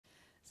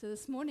So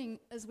this morning,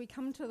 as we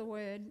come to the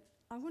Word,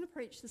 I want to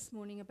preach this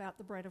morning about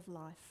the bread of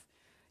life.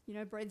 You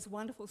know, bread's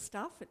wonderful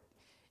stuff.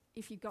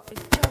 If you've got,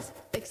 it's just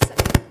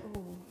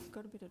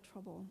got a bit of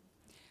trouble.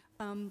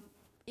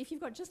 If you've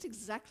got just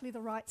exactly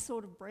the right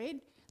sort of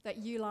bread that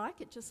you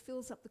like, it just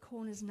fills up the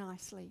corners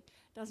nicely,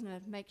 doesn't it?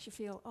 It makes you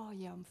feel, oh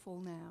yeah, I'm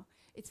full now.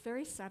 It's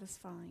very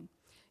satisfying.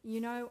 You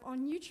know,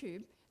 on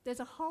YouTube, there's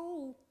a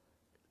whole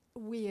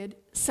weird,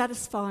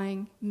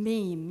 satisfying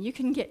meme. You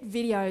can get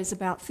videos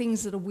about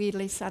things that are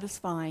weirdly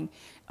satisfying,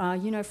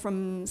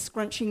 from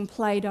scrunching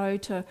Play-Doh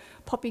to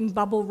popping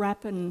bubble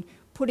wrap and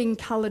putting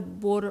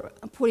coloured water,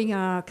 putting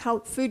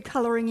food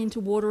colouring into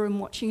water and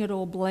watching it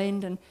all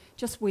blend, and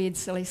just weird,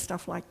 silly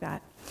stuff like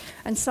that.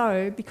 And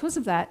so, because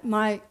of that,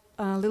 my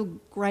little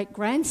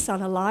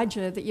great-grandson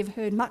Elijah, that you've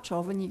heard much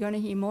of and you're going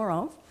to hear more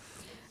of,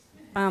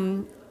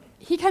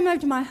 he came over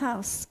to my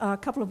house a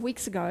couple of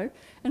weeks ago,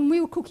 and we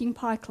were cooking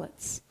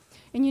pikelets.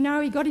 And you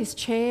know, he got his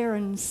chair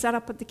and sat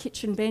up at the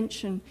kitchen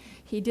bench, and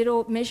he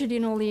measured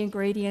in all the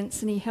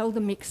ingredients, and he held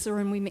the mixer,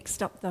 and we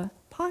mixed up the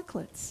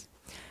pikelets.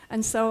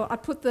 And so I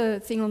put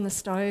the thing on the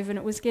stove, and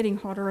it was getting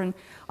hotter, and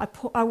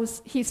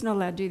he's not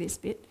allowed to do this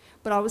bit,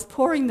 but I was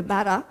pouring the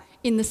batter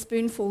in the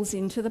spoonfuls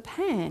into the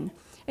pan.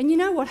 And you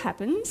know what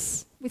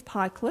happens with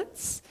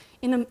pikelets?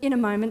 In a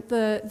moment,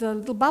 the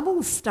little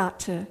bubbles start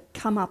to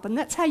come up, and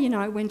that's how you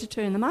know when to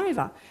turn them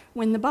over,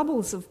 when the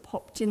bubbles have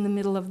popped in the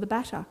middle of the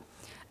batter.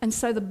 And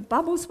so the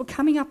bubbles were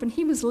coming up, and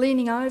he was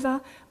leaning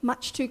over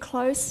much too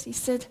close. He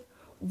said,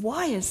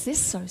 "Why is this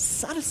so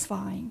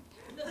satisfying?"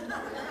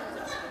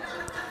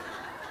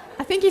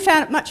 I think he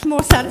found it much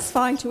more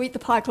satisfying to eat the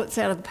pikelets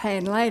out of the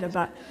pan later,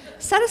 but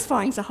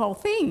satisfying's a whole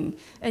thing.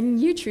 And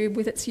YouTube,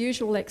 with its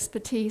usual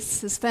expertise,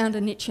 has found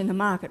a niche in the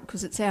market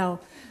because it's our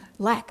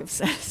lack of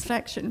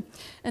satisfaction.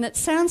 And it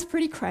sounds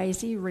pretty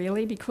crazy,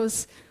 really,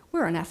 because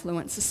we're an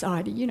affluent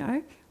society, you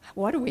know.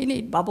 Why do we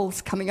need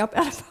bubbles coming up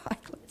out of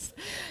pikelets?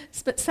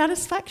 But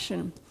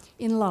satisfaction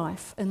in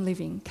life and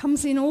living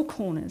comes in all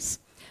corners.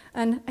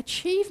 And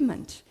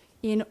achievement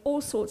in all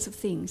sorts of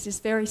things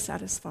is very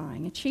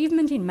satisfying.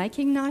 Achievement in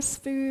making nice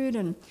food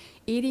and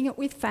eating it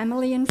with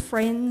family and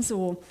friends,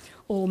 or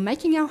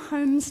making our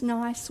homes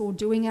nice, or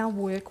doing our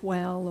work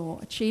well, or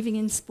achieving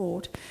in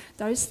sport.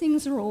 Those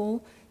things are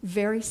all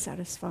very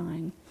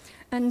satisfying.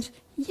 And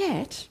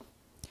yet,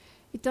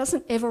 it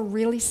doesn't ever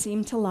really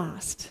seem to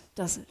last,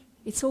 does it?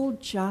 It's all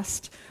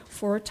just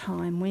for a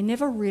time. We're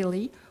never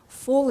really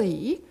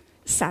fully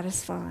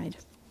satisfied.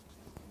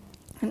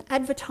 And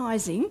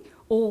advertising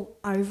all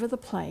over the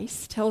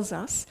place tells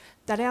us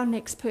that our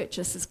next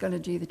purchase is going to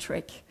do the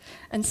trick.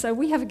 And so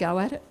we have a go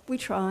at it, we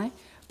try,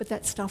 but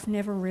that stuff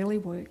never really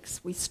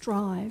works. We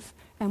strive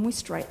and we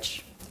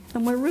stretch,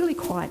 and we're really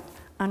quite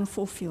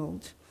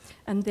unfulfilled.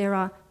 And there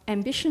are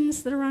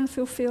ambitions that are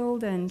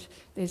unfulfilled, and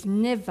there's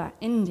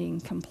never-ending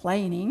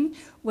complaining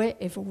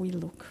wherever we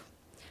look.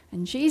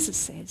 And Jesus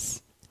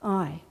says,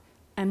 "I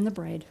am the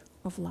bread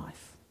of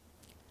life."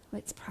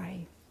 Let's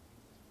pray.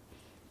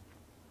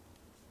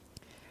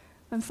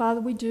 And Father,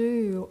 we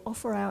do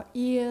offer our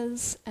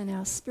ears and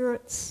our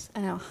spirits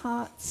and our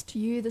hearts to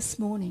you this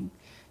morning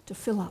to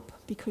fill up,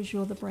 because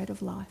you're the bread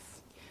of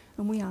life.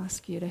 And we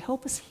ask you to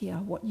help us hear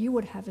what you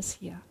would have us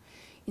hear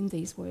in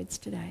these words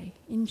today.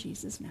 In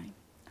Jesus' name,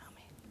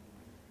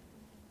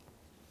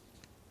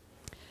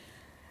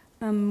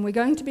 amen. We're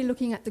going to be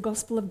looking at the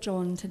Gospel of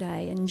John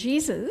today, and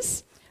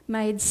Jesus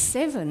made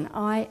 7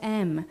 I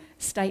am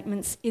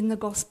statements in the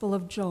Gospel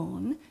of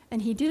John,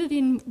 and he did it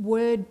in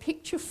word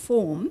picture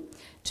form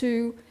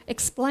to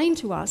explain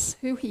to us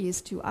who he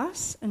is to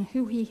us and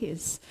who he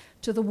is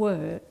to the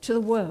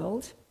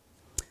world.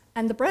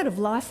 And the bread of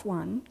life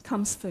one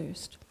comes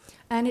first,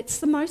 and it's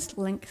the most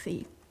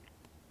lengthy.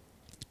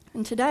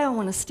 And today I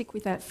want to stick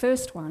with that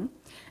first one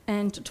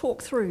and to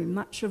talk through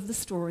much of the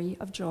story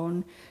of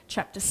John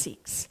chapter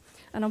 6.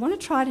 And I want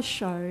to try to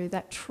show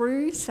that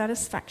true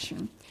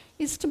satisfaction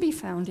is to be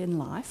found in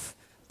life,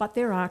 but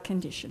there are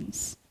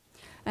conditions.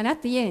 And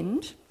at the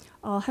end,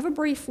 I'll have a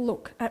brief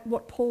look at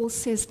what Paul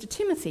says to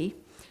Timothy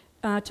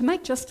to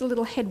make just a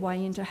little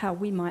headway into how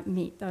we might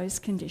meet those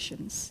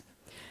conditions.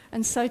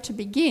 And so to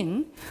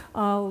begin,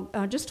 I'll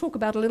just talk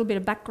about a little bit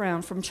of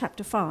background from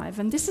chapter 5.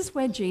 And this is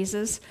where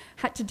Jesus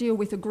had to deal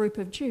with a group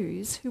of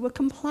Jews who were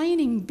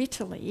complaining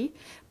bitterly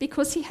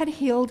because he had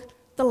healed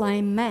the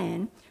lame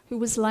man who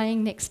was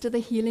laying next to the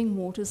healing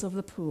waters of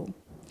the pool.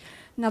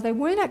 Now, they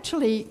weren't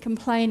actually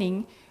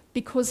complaining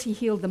because he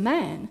healed the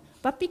man,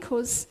 but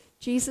because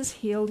Jesus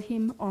healed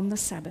him on the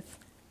Sabbath.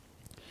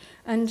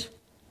 And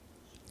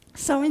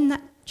so in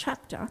that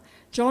chapter,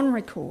 John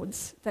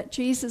records that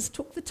Jesus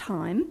took the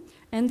time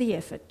and the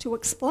effort to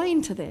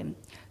explain to them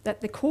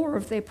that the core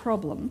of their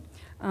problem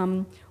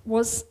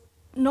was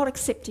not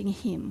accepting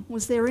him,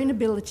 was their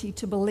inability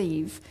to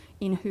believe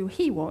in who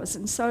he was.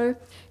 And so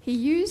he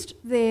used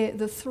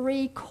the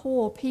 3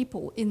 core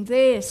people in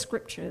their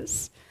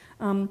scriptures.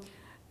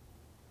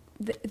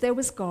 There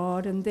was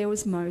God, and there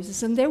was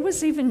Moses, and there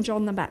was even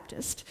John the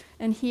Baptist,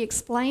 and he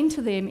explained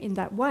to them in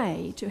that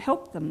way to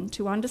help them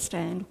to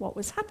understand what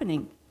was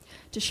happening,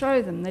 to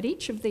show them that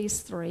each of these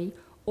three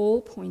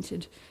all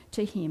pointed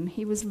to him.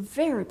 He was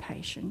very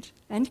patient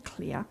and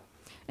clear,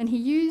 and he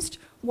used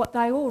what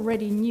they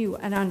already knew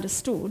and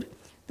understood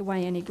the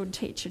way any good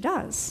teacher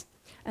does.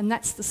 And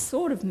that's the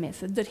sort of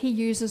method that he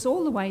uses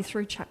all the way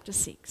through chapter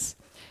 6.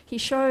 He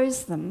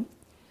shows them,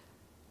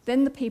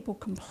 then the people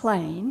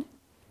complain,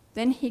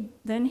 then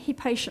he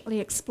patiently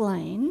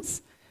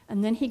explains,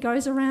 and then he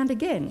goes around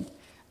again,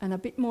 and a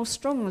bit more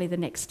strongly the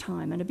next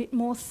time, and a bit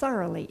more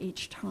thoroughly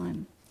each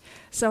time.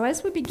 So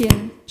as we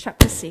begin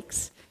chapter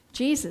 6,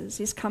 Jesus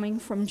is coming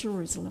from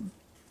Jerusalem.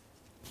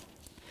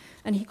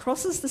 And he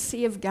crosses the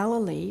Sea of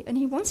Galilee, and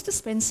he wants to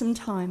spend some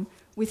time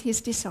with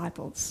his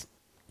disciples.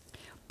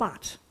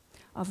 But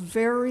a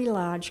very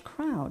large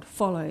crowd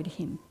followed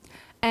him,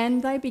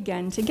 and they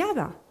began to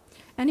gather.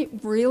 And it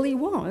really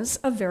was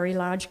a very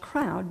large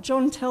crowd.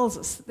 John tells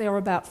us that there were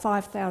about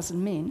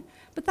 5,000 men,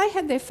 but they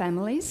had their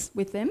families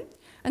with them.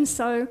 And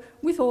so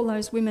with all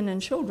those women and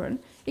children,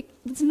 it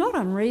was not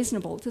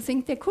unreasonable to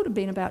think there could have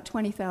been about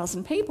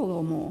 20,000 people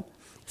or more.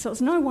 So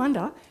it's no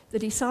wonder the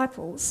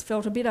disciples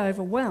felt a bit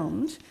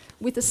overwhelmed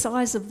with the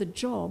size of the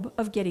job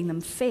of getting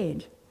them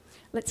fed.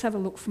 Let's have a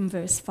look from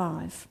verse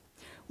 5.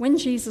 When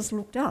Jesus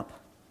looked up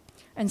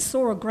and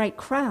saw a great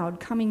crowd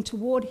coming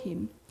toward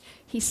him,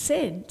 he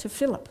said to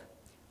Philip,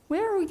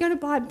 "Where are we going to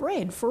buy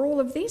bread for all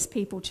of these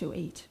people to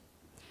eat?"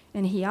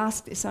 And he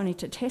asked this only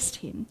to test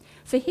him,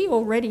 for he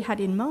already had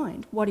in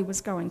mind what he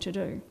was going to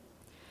do.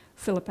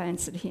 Philip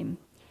answered him,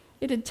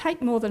 "It'd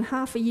take more than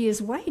half a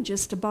year's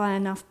wages to buy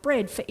enough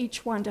bread for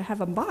each one to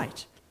have a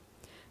bite."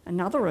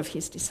 Another of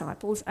his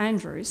disciples,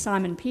 Andrew,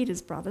 Simon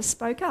Peter's brother,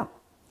 spoke up.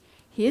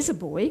 "Here's a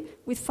boy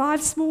with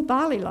 5 small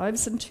barley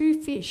loaves and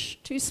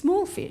 2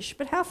 small fish,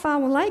 but how far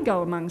will they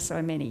go among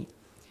so many?"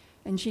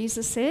 And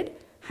Jesus said,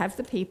 "Have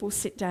the people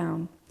sit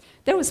down."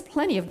 There was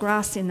plenty of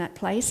grass in that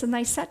place, and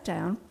they sat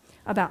down.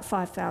 About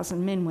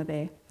 5,000 men were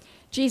there.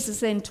 Jesus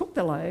then took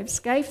the loaves,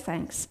 gave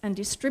thanks, and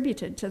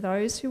distributed to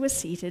those who were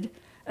seated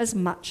as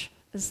much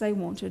as they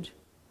wanted.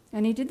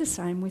 And he did the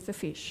same with the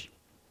fish.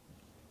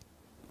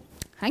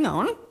 Hang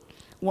on,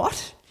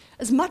 what?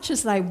 As much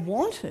as they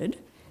wanted?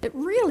 It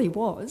really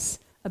was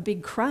a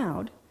big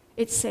crowd.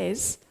 It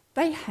says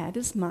they had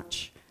as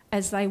much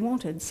as they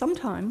wanted.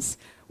 Sometimes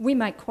we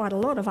make quite a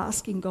lot of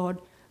asking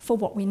God for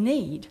what we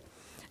need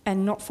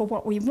and not for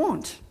what we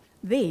want.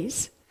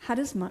 These had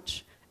as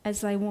much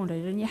as they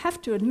wanted. And you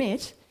have to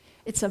admit,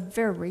 it's a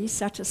very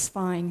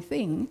satisfying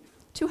thing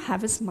to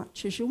have as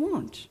much as you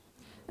want.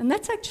 And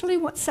that's actually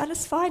what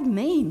satisfied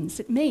means.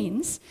 It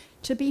means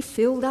to be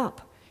filled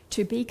up,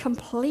 to be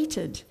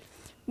completed.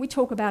 We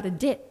talk about a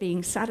debt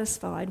being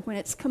satisfied when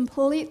it's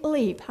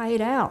completely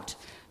paid out,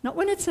 not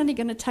when it's only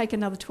going to take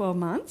another 12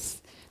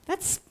 months.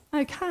 That's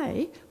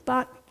okay,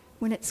 but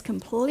when it's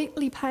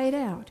completely paid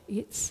out,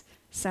 it's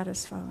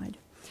satisfied.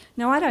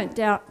 Now, I don't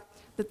doubt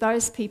that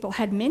those people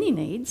had many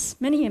needs,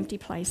 many empty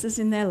places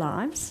in their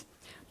lives,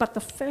 but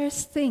the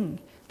first thing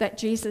that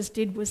Jesus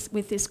did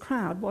with this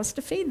crowd was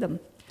to feed them,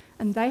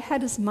 and they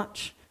had as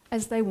much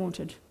as they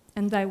wanted,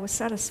 and they were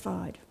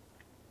satisfied.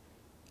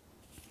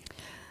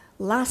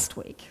 Last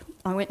week,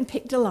 I went and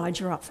picked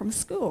Elijah up from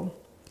school,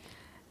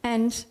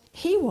 and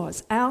he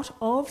was out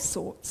of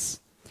sorts.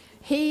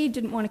 He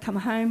didn't want to come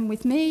home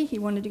with me. He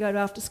wanted to go to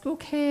after-school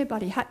care,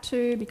 but he had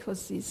to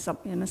because there's a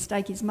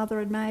mistake his mother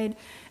had made,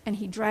 and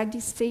he dragged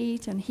his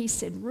feet and he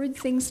said rude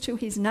things to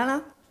his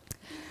nana,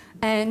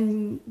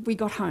 and we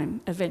got home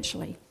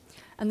eventually.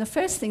 And the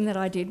first thing that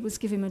I did was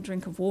give him a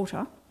drink of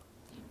water,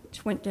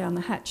 which went down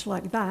the hatch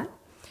like that,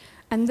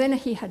 and then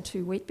he had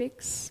 2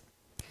 Weet-Bix,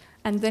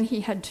 and then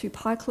he had 2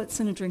 pikelets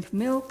and a drink of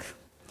milk,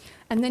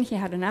 and then he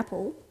had an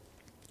apple,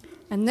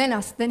 and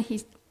then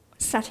he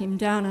sat him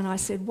down and I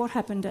said, "What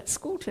happened at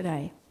school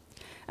today?"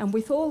 And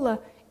with all the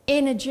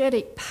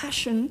energetic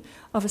passion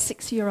of a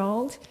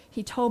 6-year-old,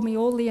 he told me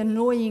all the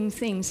annoying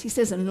things. He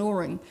says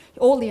annoying,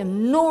 all the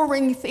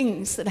annoying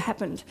things that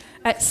happened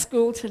at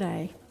school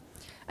today.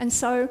 And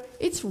so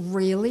it's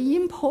really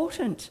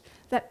important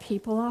that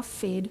people are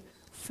fed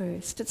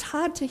first. It's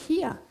hard to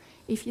hear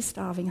if you're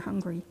starving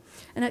hungry.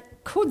 And it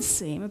could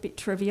seem a bit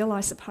trivial, I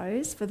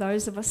suppose, for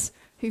those of us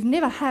who've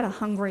never had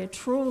a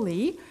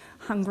truly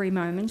hungry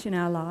moment in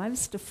our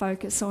lives to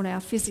focus on our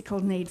physical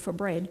need for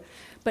bread.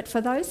 But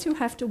for those who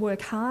have to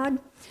work hard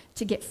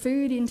to get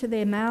food into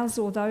their mouths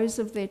or those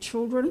of their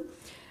children,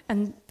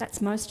 and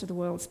that's most of the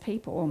world's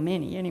people, or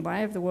many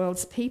anyway, of the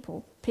world's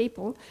people,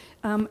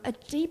 a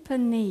deeper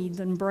need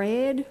than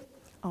bread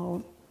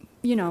or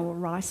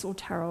rice or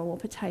taro or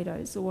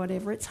potatoes or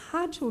whatever. It's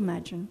hard to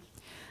imagine.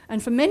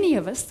 And for many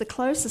of us, the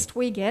closest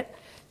we get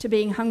to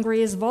being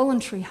hungry is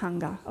voluntary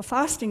hunger, a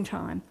fasting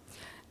time.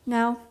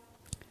 Now,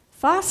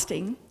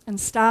 fasting and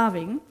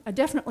starving are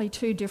definitely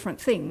 2 different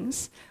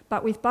things,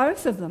 but with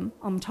both of them,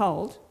 I'm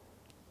told,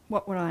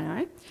 what would I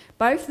know?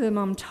 Both of them,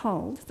 I'm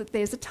told that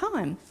there's a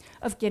time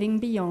of getting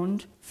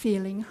beyond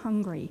feeling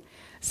hungry.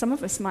 Some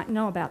of us might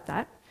know about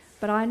that,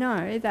 but I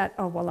know that,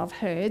 I've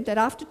heard that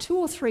after 2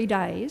 or 3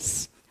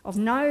 days of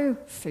no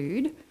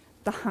food,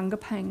 the hunger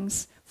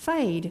pangs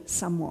fade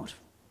somewhat.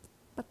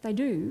 but they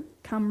do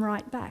come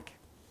right back.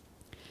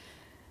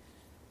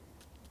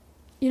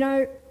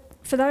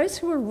 For those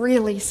who are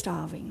really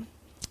starving,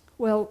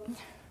 well,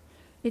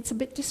 it's a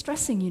bit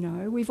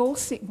distressing, We've all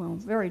seen,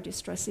 very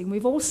distressing.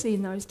 We've all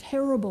seen those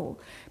terrible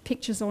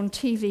pictures on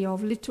TV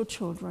of little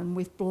children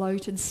with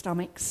bloated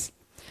stomachs.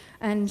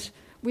 And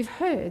we've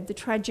heard the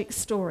tragic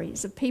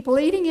stories of people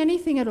eating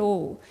anything at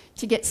all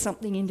to get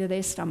something into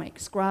their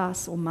stomachs,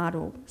 grass or mud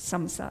or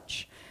some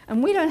such.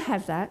 And we don't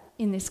have that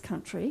in this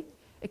country,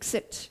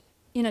 except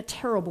in a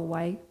terrible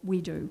way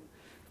we do.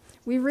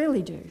 We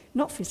really do.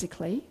 Not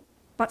physically,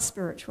 but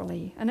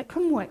spiritually. And it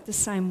can work the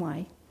same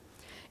way.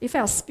 If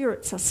our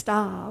spirits are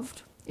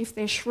starved, if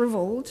they're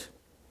shriveled,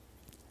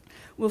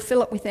 we'll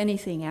fill it with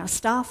anything. Our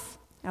stuff,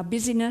 our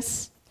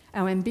busyness,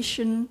 our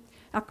ambition,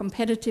 our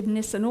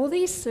competitiveness, and all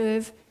these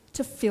serve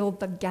to fill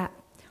the gap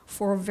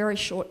for a very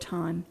short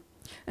time.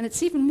 And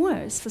it's even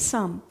worse for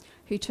some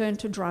who turn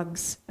to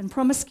drugs and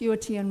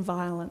promiscuity and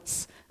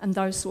violence and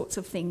those sorts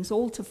of things,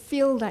 all to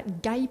fill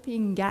that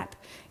gaping gap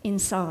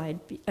inside.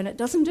 And it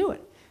doesn't do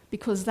it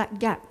because that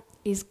gap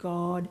is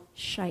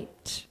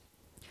God-shaped.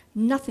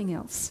 Nothing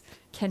else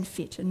can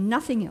fit and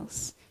nothing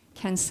else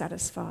can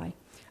satisfy.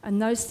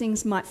 And those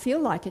things might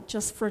feel like it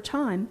just for a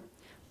time,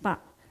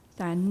 but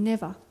they're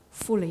never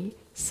fully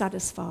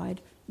satisfied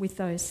with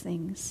those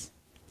things.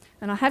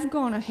 And I have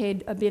gone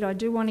ahead a bit. I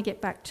do want to get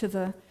back to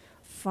the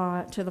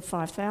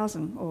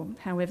 5,000 or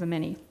however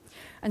many.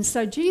 And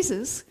so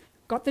Jesus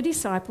got the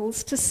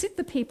disciples to sit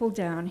the people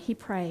down. He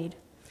prayed,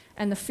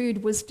 and the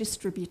food was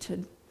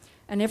distributed,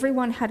 and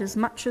everyone had as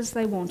much as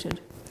they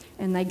wanted,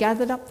 and they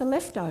gathered up the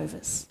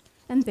leftovers,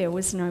 and there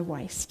was no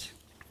waste.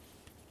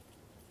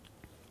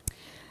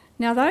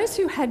 Now, those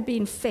who had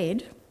been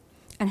fed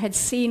and had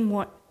seen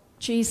what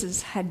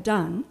Jesus had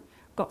done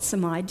got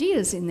some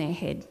ideas in their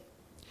head.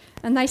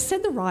 And they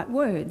said the right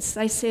words.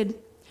 They said,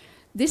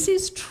 "This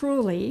is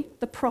truly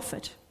the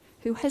prophet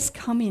who has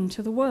come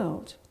into the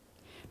world."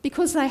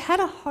 Because they had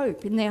a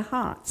hope in their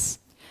hearts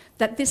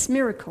that this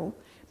miracle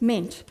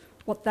meant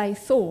what they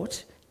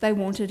thought they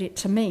wanted it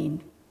to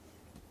mean.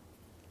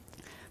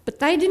 But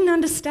they didn't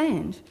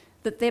understand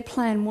that their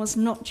plan was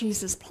not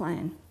Jesus'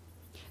 plan.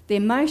 Their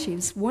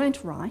motives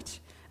weren't right,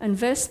 and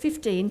verse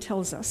 15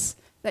 tells us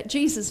that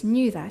Jesus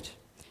knew that,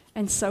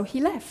 and so he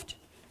left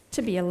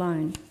to be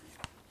alone.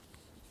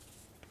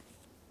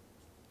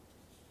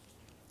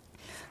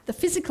 The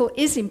physical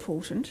is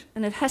important,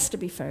 and it has to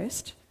be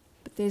first,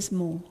 but there's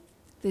more.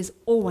 There's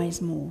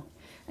always more.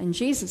 And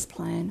Jesus'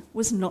 plan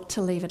was not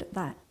to leave it at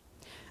that.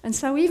 And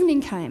so evening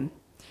came,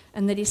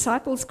 and the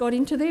disciples got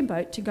into their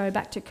boat to go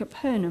back to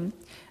Capernaum.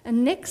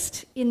 And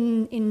next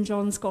in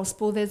John's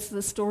Gospel, there's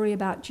the story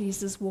about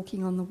Jesus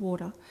walking on the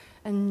water.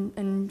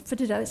 And for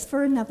today, it's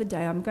for another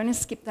day. I'm going to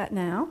skip that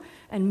now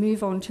and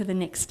move on to the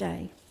next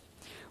day,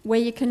 where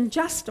you can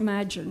just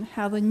imagine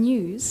how the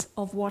news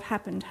of what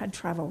happened had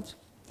travelled.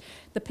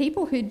 The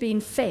people who'd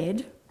been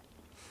fed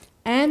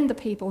and the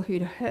people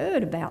who'd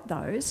heard about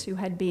those who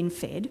had been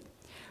fed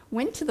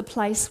went to the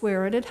place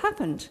where it had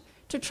happened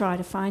to try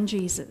to find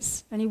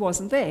Jesus, and he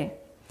wasn't there.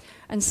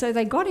 And so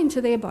they got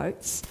into their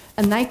boats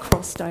and they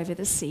crossed over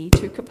the sea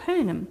to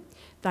Capernaum.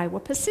 They were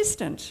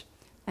persistent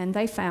and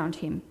they found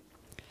him.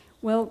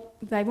 Well,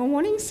 they were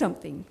wanting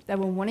something. They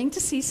were wanting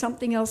to see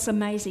something else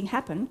amazing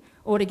happen,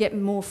 or to get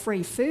more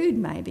free food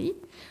maybe,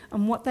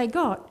 and what they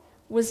got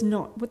was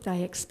not what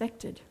they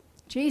expected.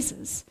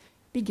 Jesus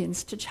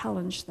begins to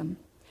challenge them.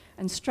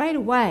 And straight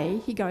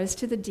away, he goes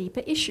to the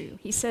deeper issue.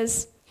 He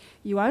says,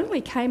 "You only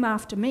came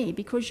after me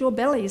because your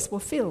bellies were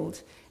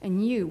filled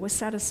and you were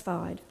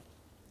satisfied."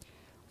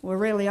 Well,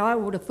 really, I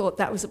would have thought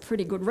that was a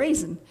pretty good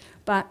reason.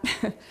 But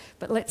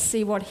let's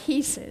see what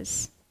he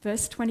says.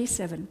 Verse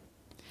 27.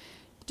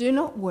 "Do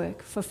not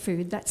work for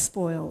food that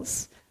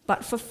spoils,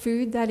 but for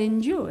food that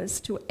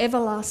endures to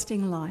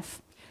everlasting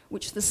life,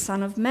 which the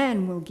Son of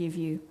Man will give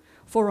you.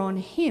 For on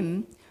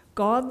him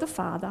God the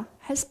Father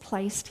has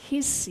placed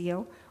his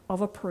seal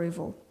of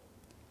approval."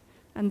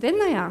 And then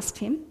they asked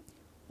him,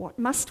 "What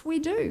must we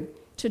do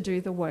to do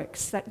the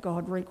works that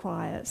God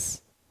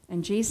requires?"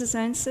 And Jesus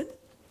answered,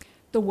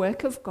 "The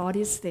work of God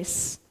is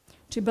this,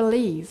 to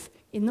believe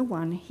in the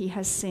one he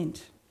has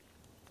sent."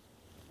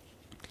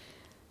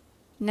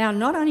 Now,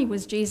 not only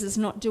was Jesus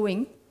not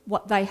doing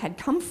what they had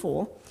come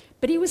for,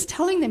 but he was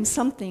telling them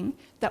something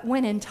that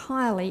went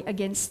entirely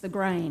against the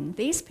grain.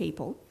 These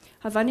people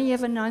have only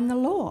ever known the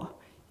law,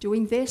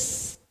 doing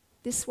this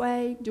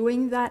way,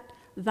 doing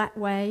that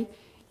way,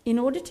 in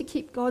order to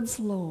keep God's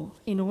law,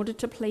 in order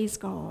to please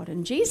God.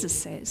 And Jesus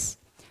says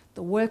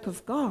the work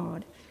of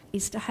God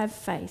is to have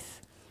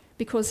faith,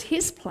 because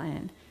his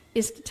plan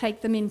is to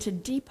take them into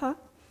deeper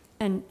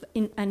and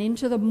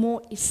into the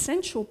more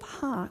essential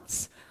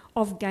parts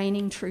of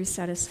gaining true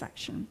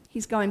satisfaction.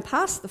 He's going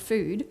past the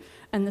food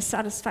and the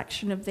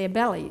satisfaction of their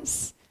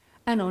bellies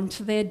and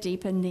onto their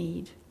deeper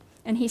need.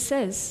 And he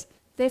says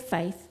their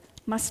faith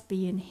must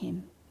be in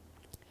him.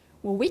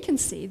 Well, we can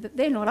see that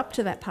they're not up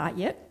to that part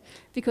yet,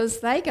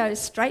 because they go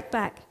straight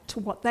back to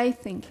what they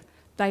think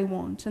they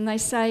want. And they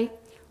say,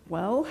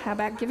 "Well, how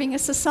about giving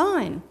us a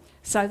sign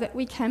so that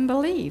we can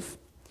believe.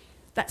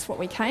 That's what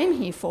we came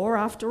here for,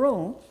 after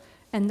all.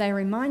 And they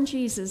remind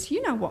Jesus,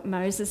 you know what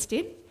Moses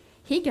did.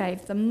 He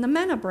gave them the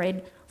manna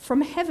bread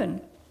from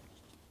heaven.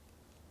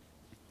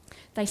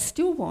 They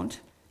still want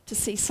to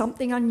see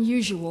something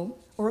unusual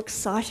or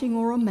exciting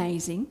or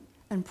amazing,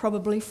 and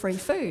probably free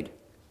food.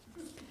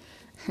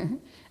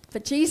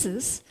 But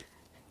Jesus,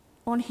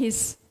 on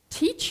his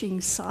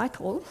teaching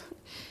cycle,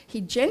 he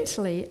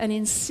gently and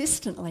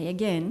insistently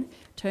again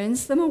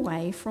turns them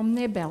away from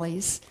their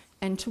bellies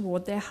and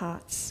toward their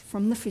hearts,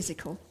 from the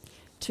physical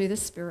to the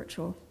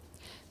spiritual.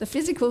 The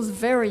physical is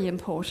very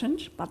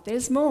important, but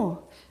there's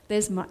more.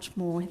 There's much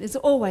more. There's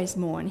always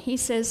more. And he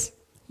says,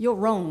 you're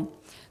wrong.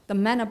 The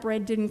manna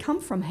bread didn't come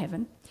from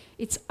heaven.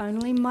 It's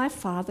only my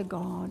Father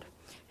God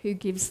who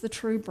gives the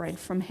true bread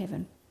from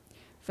heaven.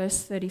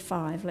 Verse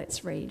 35,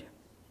 let's read.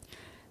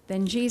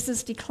 Then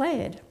Jesus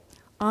declared,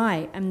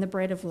 I am the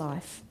bread of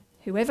life.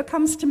 Whoever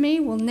comes to me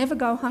will never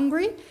go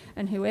hungry,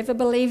 and whoever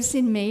believes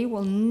in me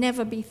will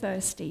never be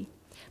thirsty.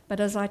 But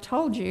as I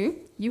told you,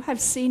 you have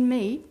seen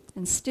me,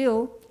 and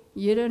still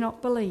you do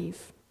not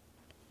believe.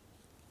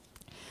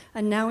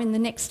 And now in the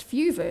next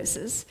few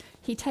verses,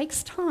 he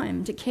takes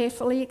time to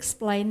carefully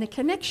explain the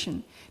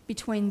connection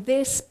between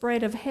this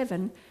bread of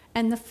heaven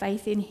and the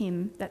faith in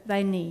him that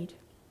they need.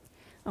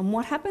 And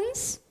what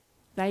happens?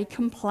 They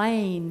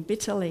complain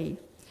bitterly.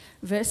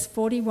 Verse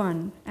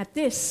 41, at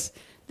this,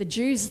 the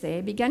Jews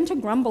there began to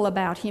grumble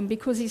about him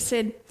because he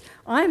said,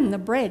 I am the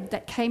bread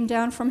that came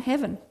down from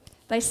heaven.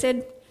 They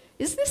said,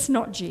 is this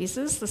not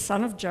Jesus, the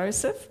son of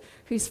Joseph,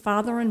 whose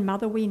father and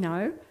mother we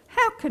know?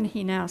 How can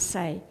he now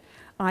say,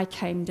 I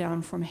came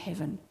down from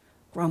heaven?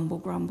 Grumble,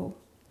 grumble.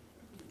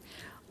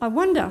 I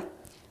wonder,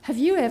 have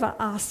you ever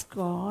asked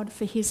God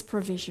for his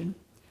provision,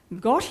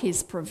 got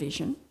his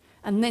provision,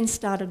 and then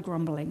started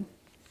grumbling?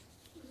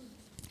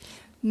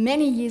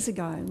 Many years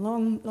ago,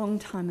 long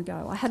time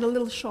ago, I had a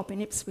little shop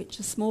in Ipswich,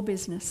 a small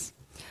business,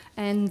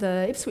 and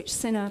the Ipswich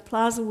Centre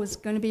Plaza was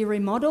going to be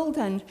remodelled,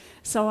 and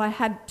so I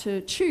had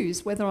to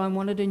choose whether I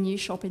wanted a new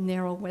shop in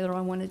there or whether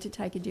I wanted to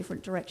take a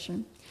different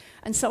direction.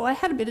 And so I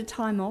had a bit of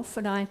time off,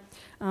 and I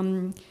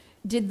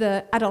did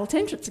the adult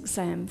entrance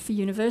exam for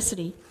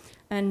university,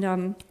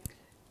 and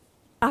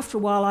after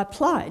a while I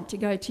applied to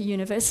go to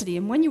university,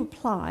 and when you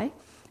apply,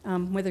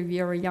 whether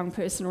you're a young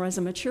person or as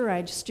a mature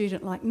age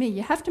student like me,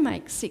 you have to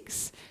make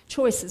 6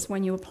 choices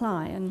when you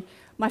apply. And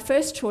my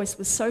first choice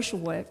was social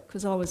work,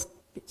 because I was a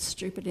bit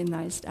stupid in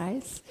those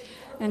days.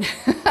 And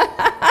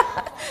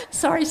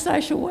sorry,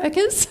 social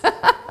workers.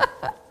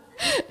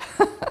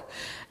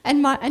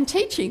 and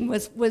teaching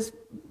was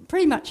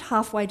pretty much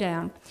halfway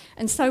down.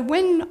 And so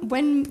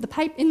when the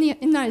paper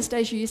in those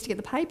days you used to get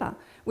the paper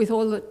with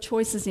all the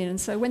choices in, and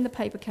so when the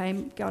paper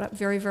came, got up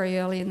very, very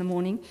early in the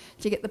morning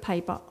to get the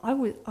paper,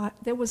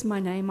 there was my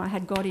name. I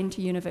had got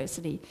into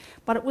university,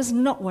 but it was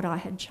not what I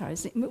had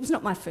chosen. It was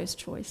not my first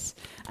choice,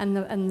 and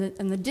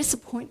the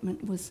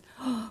disappointment was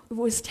it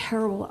was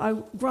terrible.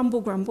 I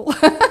grumble, grumble,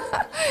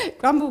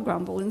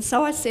 grumble, and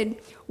so I said,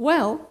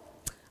 well,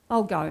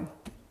 I'll go.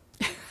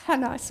 How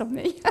nice of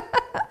me.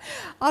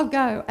 I'll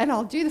go and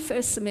I'll do the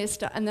first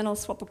semester and then I'll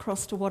swap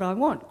across to what I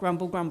want.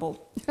 Grumble,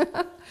 grumble.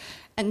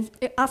 And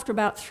after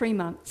about 3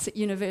 months at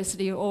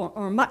university, or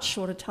a much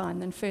shorter time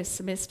than first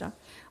semester,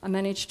 I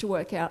managed to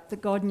work out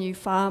that God knew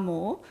far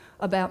more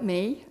about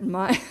me and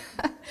my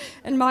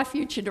and my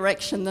future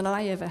direction than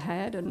I ever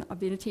had, and I've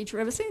been a teacher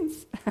ever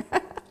since.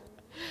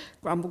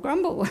 Grumble,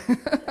 grumble.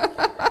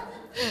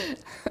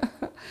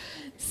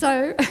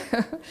 So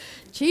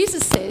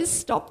Jesus says,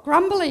 stop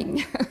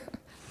grumbling.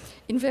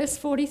 In verse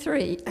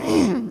 43,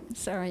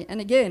 sorry, and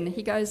again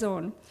he goes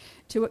on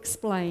to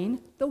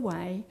explain the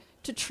way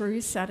to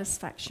true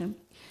satisfaction.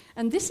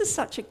 And this is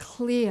such a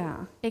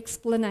clear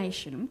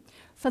explanation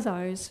for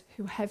those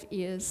who have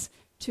ears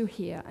to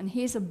hear. And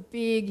here's a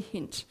big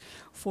hint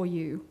for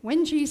you.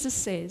 When Jesus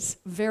says,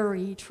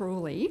 very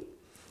truly,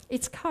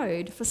 it's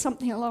code for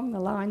something along the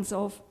lines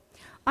of,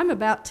 I'm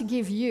about to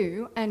give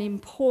you an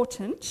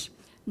important,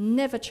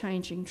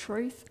 never-changing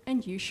truth,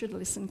 and you should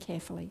listen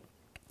carefully.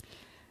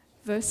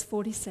 Verse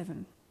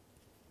 47,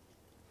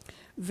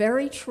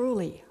 very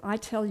truly, I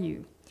tell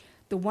you,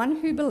 the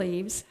one who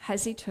believes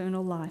has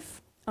eternal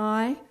life.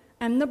 I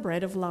am the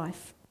bread of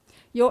life.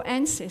 Your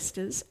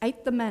ancestors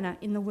ate the manna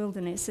in the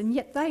wilderness, and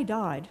yet they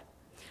died.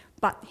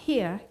 But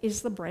here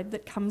is the bread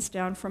that comes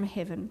down from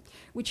heaven,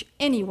 which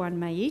anyone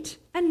may eat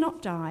and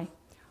not die.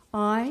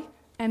 I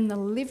am the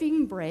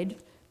living bread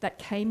that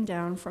came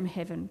down from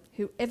heaven.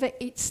 Whoever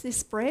eats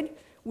this bread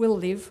will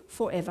live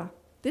forever.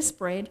 This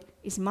bread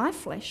is my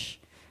flesh,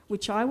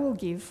 which I will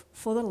give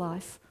for the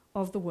life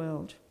of the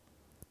world.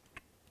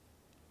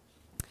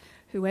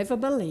 Whoever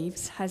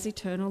believes has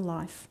eternal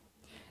life.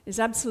 There's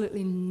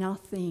absolutely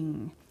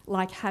nothing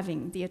like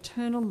having the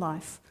eternal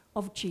life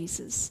of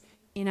Jesus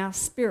in our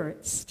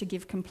spirits to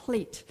give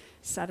complete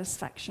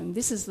satisfaction.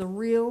 This is the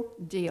real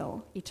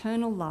deal,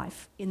 eternal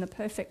life in the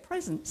perfect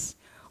presence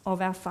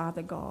of our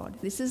Father God.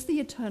 This is the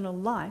eternal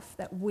life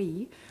that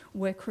we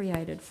were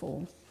created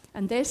for.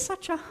 And there's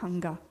such a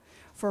hunger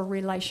for a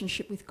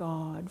relationship with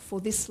God, for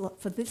this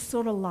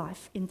sort of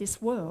life in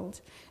this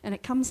world. And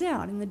it comes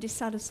out in the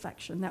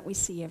dissatisfaction that we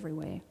see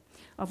everywhere.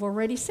 I've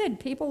already said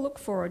people look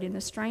for it in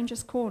the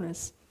strangest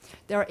corners.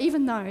 There are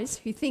even those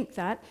who think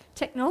that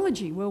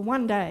technology will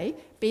one day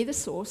be the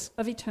source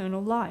of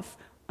eternal life.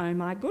 Oh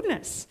my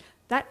goodness,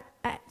 that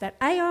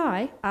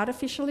AI,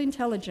 artificial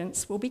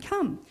intelligence, will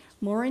become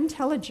more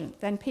intelligent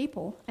than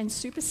people and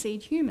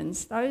supersede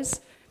humans.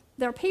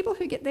 There are people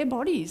who get their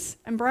bodies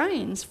and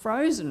brains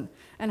frozen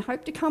and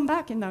hope to come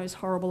back in those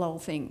horrible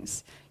old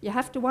things. You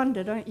have to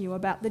wonder, don't you,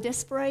 about the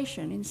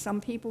desperation in some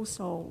people's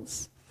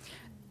souls.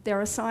 There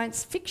are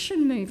science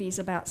fiction movies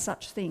about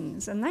such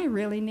things, and they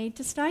really need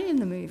to stay in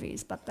the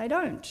movies, but they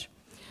don't.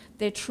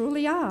 There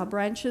truly are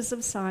branches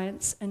of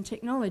science and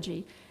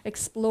technology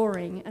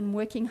exploring and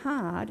working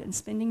hard and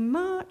spending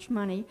much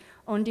money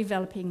on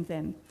developing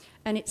them.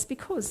 And it's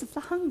because of the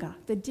hunger,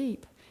 the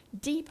deep,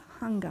 deep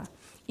hunger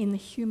in the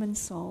human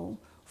soul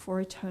for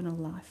eternal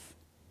life.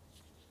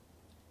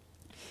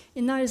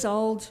 In those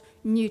old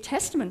New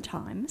Testament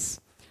times,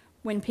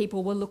 when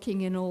people were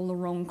looking in all the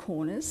wrong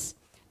corners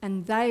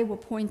and they were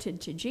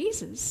pointed to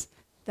Jesus,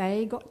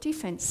 they got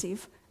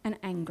defensive and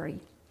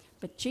angry.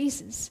 But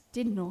Jesus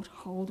did not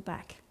hold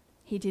back.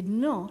 He did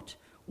not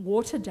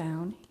water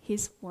down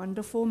his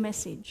wonderful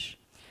message.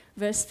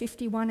 Verse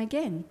 51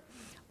 again,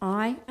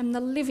 I am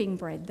the living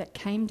bread that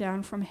came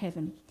down from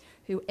heaven.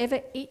 Whoever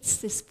eats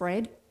this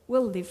bread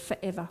will live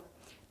forever.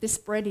 This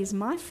bread is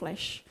my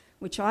flesh,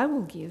 which I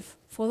will give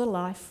for the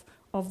life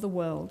of the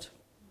world.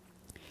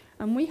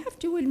 And we have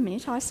to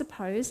admit, I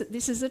suppose, that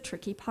this is a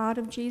tricky part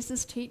of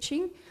Jesus'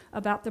 teaching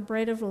about the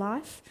bread of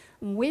life.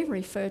 And we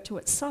refer to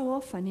it so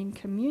often in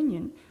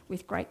communion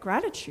with great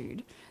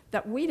gratitude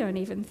that we don't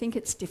even think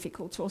it's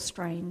difficult or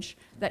strange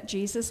that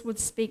Jesus would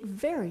speak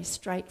very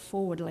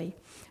straightforwardly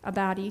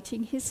about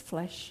eating his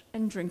flesh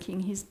and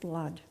drinking his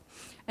blood.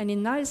 And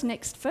in those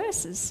next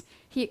verses,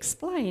 he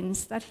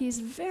explains that his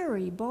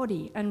very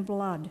body and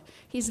blood,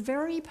 his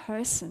very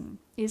person,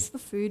 is the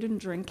food and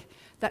drink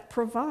that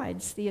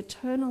provides the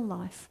eternal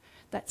life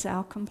that's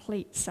our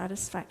complete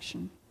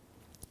satisfaction.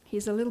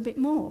 Here's a little bit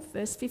more,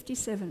 verse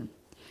 57.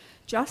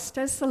 Just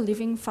as the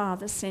living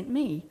Father sent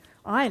me,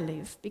 I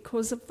live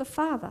because of the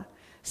Father,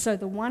 so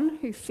the one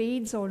who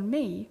feeds on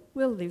me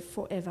will live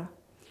forever.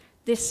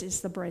 This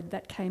is the bread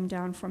that came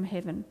down from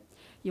heaven.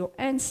 Your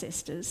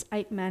ancestors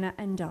ate manna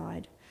and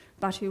died,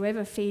 but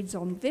whoever feeds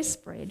on this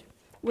bread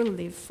will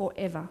live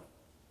forever.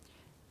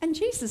 And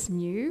Jesus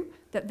knew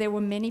that there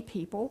were many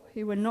people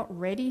who were not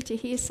ready to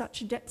hear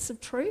such depths of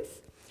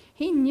truth.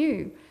 He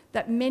knew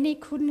that many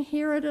couldn't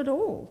hear it at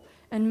all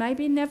and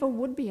maybe never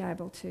would be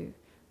able to,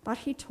 but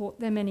he taught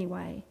them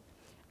anyway.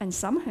 And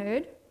some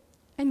heard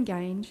and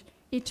gained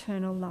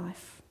eternal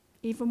life,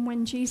 even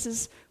when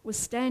Jesus was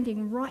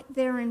standing right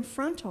there in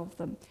front of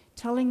them,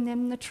 telling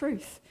them the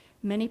truth.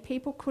 Many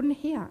people couldn't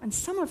hear, and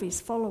some of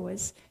his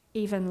followers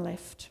even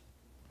left.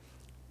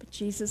 But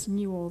Jesus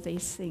knew all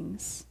these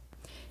things.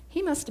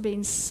 He must have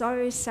been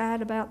so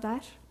sad about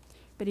that,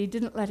 but he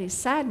didn't let his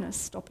sadness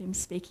stop him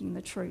speaking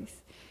the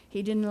truth.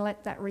 He didn't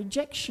let that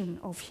rejection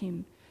of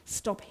him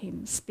stop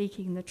him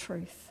speaking the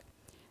truth.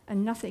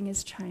 And nothing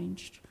has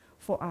changed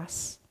for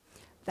us.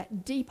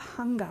 That deep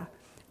hunger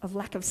of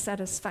lack of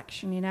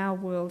satisfaction in our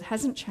world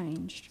hasn't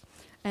changed.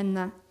 And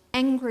the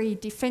angry,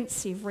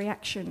 defensive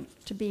reaction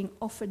to being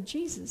offered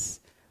Jesus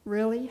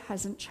really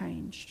hasn't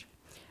changed.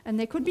 And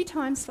there could be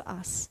times for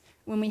us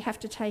when we have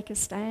to take a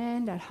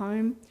stand at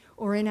home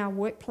or in our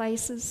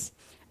workplaces,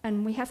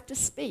 and we have to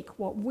speak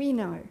what we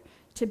know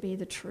to be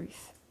the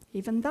truth,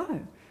 even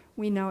though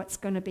we know it's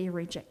going to be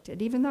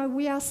rejected, even though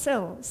we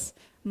ourselves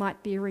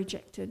might be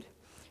rejected,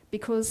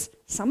 because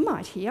some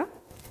might hear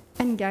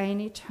and gain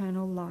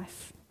eternal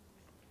life.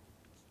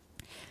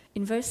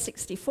 In verse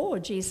 64,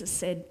 Jesus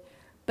said,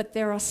 "But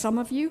there are some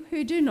of you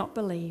who do not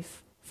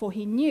believe," for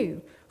he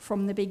knew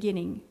from the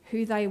beginning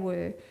who they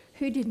were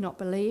who did not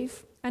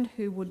believe and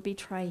who would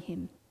betray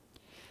him.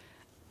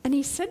 And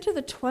he said to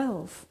the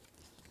 12,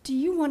 "Do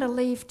you want to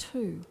leave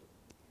too?"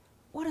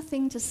 What a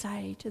thing to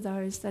say to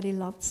those that he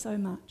loved so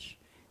much.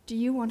 Do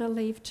you want to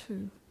leave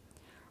too?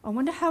 I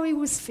wonder how he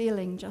was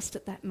feeling just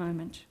at that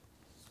moment.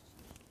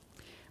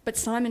 But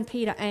Simon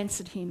Peter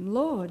answered him,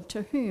 "Lord,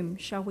 to whom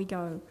shall we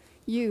go?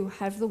 You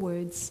have the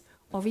words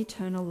of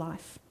eternal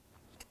life."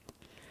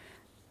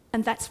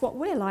 And that's what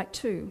we're like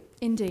too.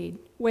 Indeed,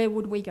 where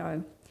would we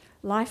go?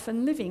 Life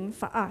and living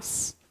for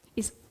us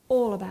is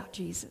all about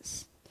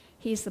Jesus.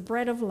 He is the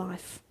bread of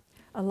life,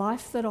 a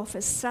life that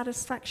offers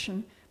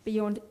satisfaction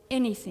beyond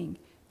anything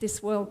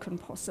this world can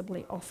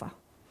possibly offer,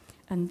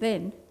 and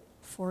then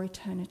for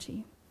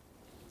eternity.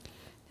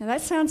 Now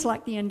that sounds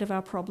like the end of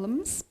our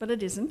problems, but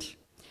it isn't.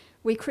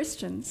 We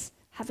Christians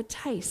have a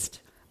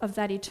taste of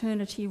that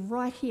eternity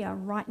right here,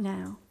 right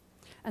now,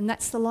 and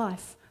that's the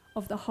life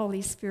of the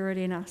Holy Spirit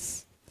in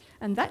us.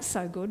 And that's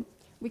so good,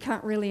 we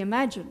can't really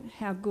imagine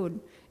how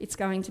good it's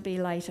going to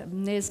be later,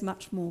 and there's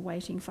much more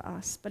waiting for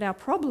us. But our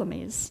problem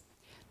is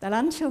that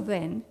until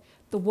then,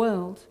 the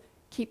world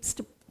keeps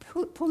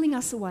pulling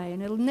us away,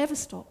 and it'll never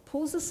stop,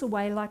 pulls us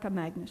away like a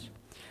magnet.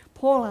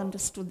 Paul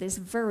understood this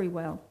very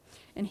well,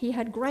 and he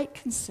had great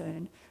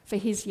concern for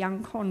his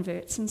young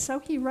converts, and so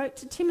he wrote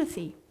to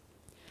Timothy.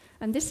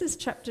 And this is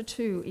chapter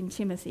 2 in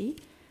Timothy,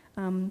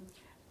 in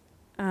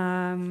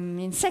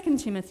 2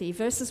 Timothy,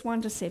 verses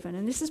 1 to 7,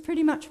 and this is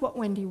pretty much what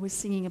Wendy was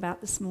singing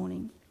about this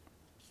morning.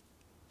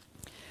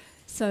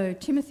 So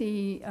 2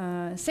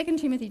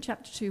 Timothy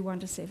chapter 2, 1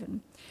 to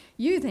 7.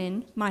 You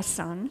then, my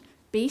son,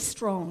 be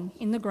strong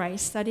in the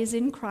grace that is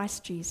in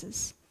Christ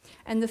Jesus,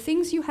 and the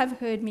things you have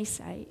heard me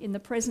say in the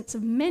presence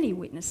of many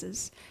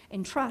witnesses,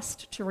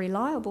 entrust to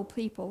reliable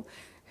people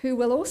who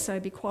will also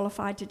be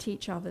qualified to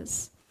teach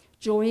others.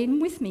 Join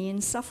with me in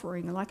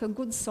suffering like a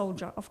good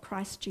soldier of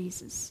Christ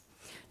Jesus.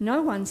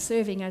 No one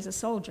serving as a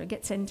soldier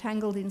gets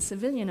entangled in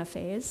civilian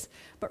affairs,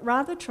 but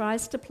rather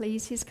tries to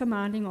please his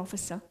commanding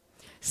officer.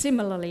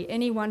 Similarly,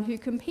 anyone who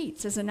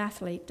competes as an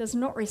athlete does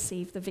not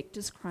receive the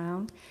victor's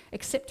crown,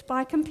 except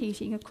by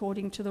competing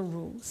according to the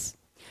rules.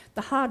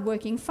 The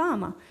hard-working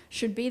farmer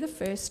should be the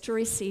first to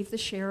receive the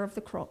share of the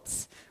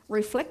crops.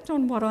 Reflect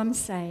on what I'm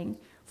saying,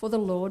 for the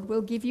Lord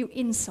will give you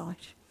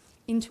insight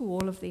into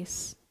all of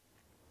this.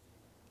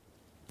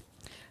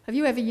 Have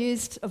you ever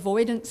used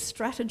avoidance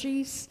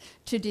strategies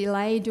to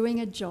delay doing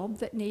a job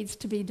that needs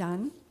to be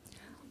done?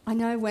 I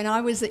know when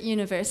I was at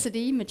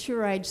university,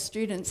 mature age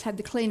students had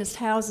the cleanest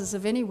houses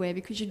of anywhere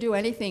because you do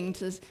anything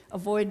to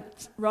avoid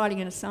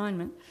writing an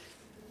assignment.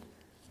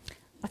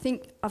 I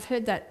think I've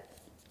heard that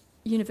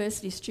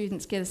university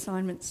students get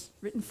assignments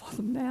written for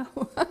them now.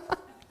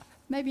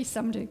 Maybe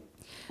some do.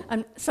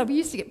 And so we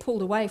used to get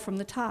pulled away from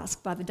the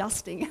task by the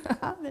dusting.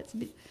 That's a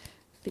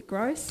bit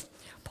gross.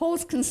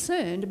 Paul's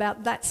concerned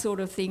about that sort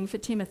of thing for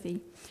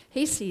Timothy.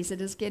 He sees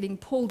it as getting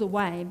pulled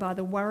away by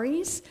the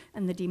worries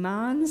and the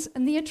demands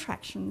and the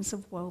attractions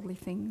of worldly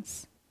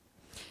things.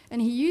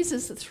 And he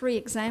uses the 3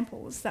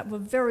 examples that were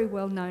very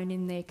well known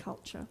in their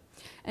culture.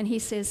 And he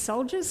says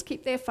soldiers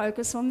keep their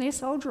focus on their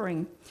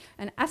soldiering,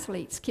 and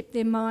athletes keep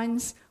their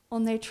minds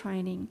on their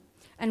training,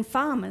 and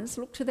farmers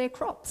look to their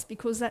crops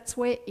because that's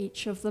where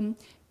each of them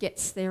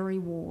gets their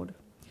reward.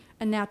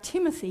 And now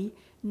Timothy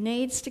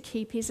needs to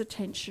keep his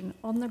attention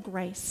on the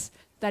grace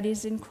that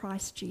is in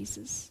Christ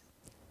Jesus.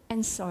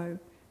 And so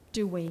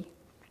do we.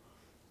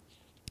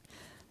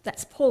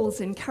 That's Paul's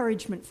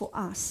encouragement for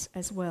us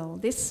as well.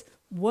 This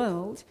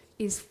world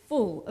is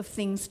full of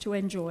things to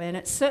enjoy, and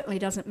it certainly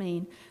doesn't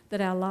mean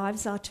that our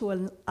lives are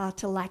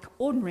to lack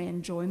ordinary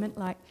enjoyment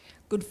like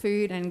good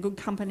food and good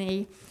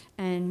company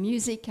and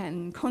music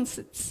and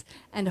concerts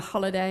and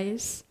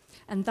holidays.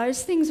 And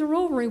those things are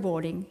all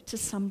rewarding to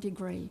some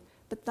degree,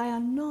 but they are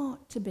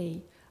not to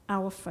be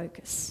our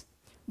focus.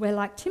 We're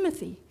like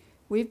Timothy.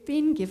 We've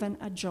been given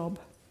a job,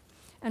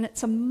 and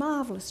it's a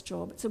marvellous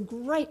job. It's a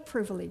great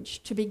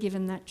privilege to be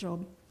given that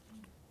job.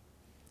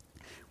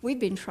 We've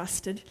been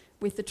trusted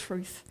with the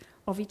truth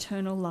of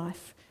eternal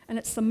life, and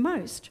it's the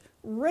most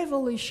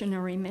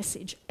revolutionary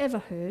message ever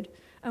heard,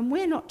 and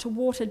we're not to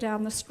water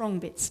down the strong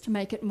bits to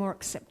make it more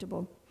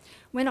acceptable.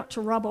 We're not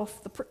to rub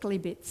off the prickly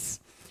bits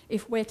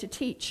if we're to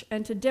teach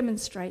and to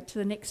demonstrate to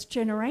the next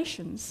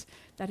generations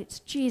that it's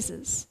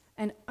Jesus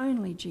and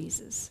only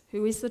Jesus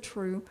who is the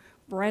true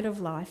bread of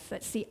life.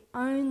 That's the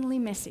only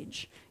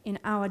message in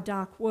our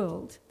dark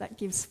world that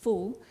gives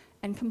full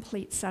and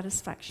complete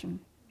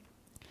satisfaction.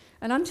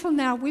 And until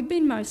now, we've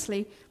been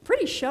mostly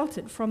pretty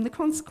sheltered from the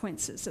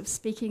consequences of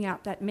speaking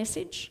out that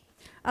message.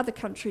 Other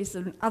countries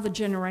and other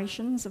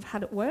generations have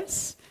had it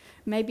worse.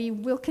 Maybe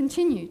we'll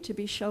continue to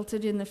be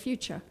sheltered in the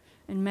future,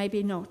 and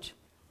maybe not.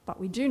 But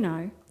we do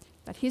know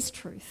that his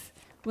truth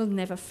will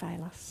never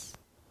fail us.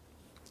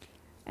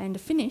 And to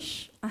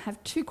finish, I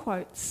have 2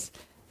 quotes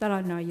that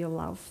I know you'll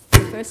love. The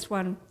first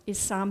one is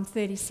Psalm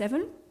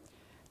 37.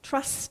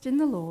 Trust in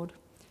the Lord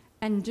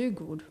and do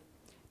good.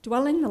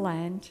 Dwell in the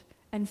land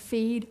and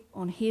feed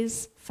on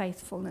his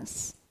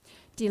faithfulness.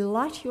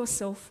 Delight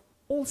yourself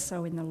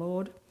also in the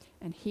Lord,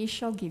 and he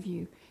shall give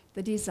you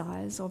the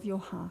desires of your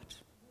heart.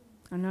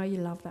 I know you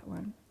love that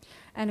one.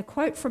 And a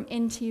quote from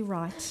N.T.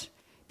 Wright,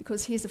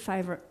 because he's a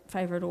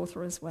favourite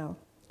author as well.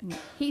 And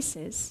he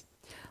says,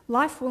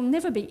 life will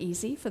never be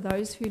easy for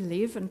those who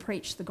live and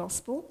preach the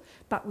gospel,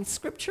 but with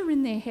scripture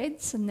in their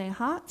heads and their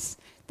hearts,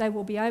 they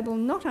will be able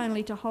not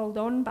only to hold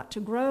on, but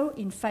to grow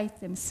in faith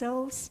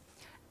themselves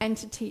and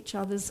to teach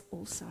others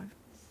also.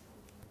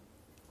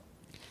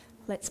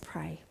 Let's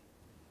pray.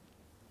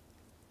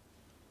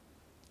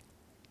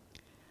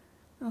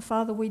 Oh,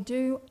 Father, we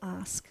do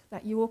ask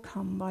that you will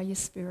come by your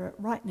Spirit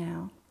right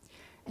now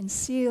and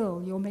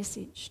seal your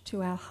message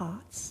to our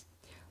hearts.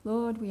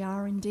 Lord, we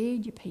are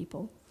indeed your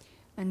people,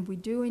 and we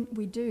do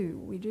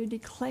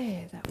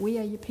declare that we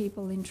are your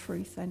people in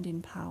truth and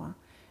in power.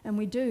 And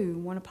we do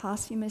want to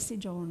pass your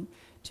message on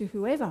to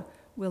whoever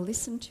will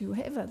listen, to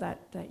whoever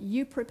that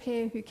you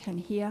prepare who can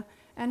hear,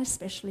 and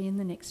especially in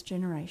the next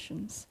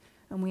generations.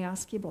 And we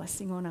ask your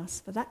blessing on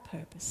us for that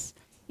purpose.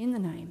 In the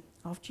name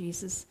of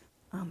Jesus,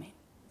 amen.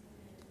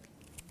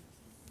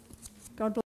 God bless.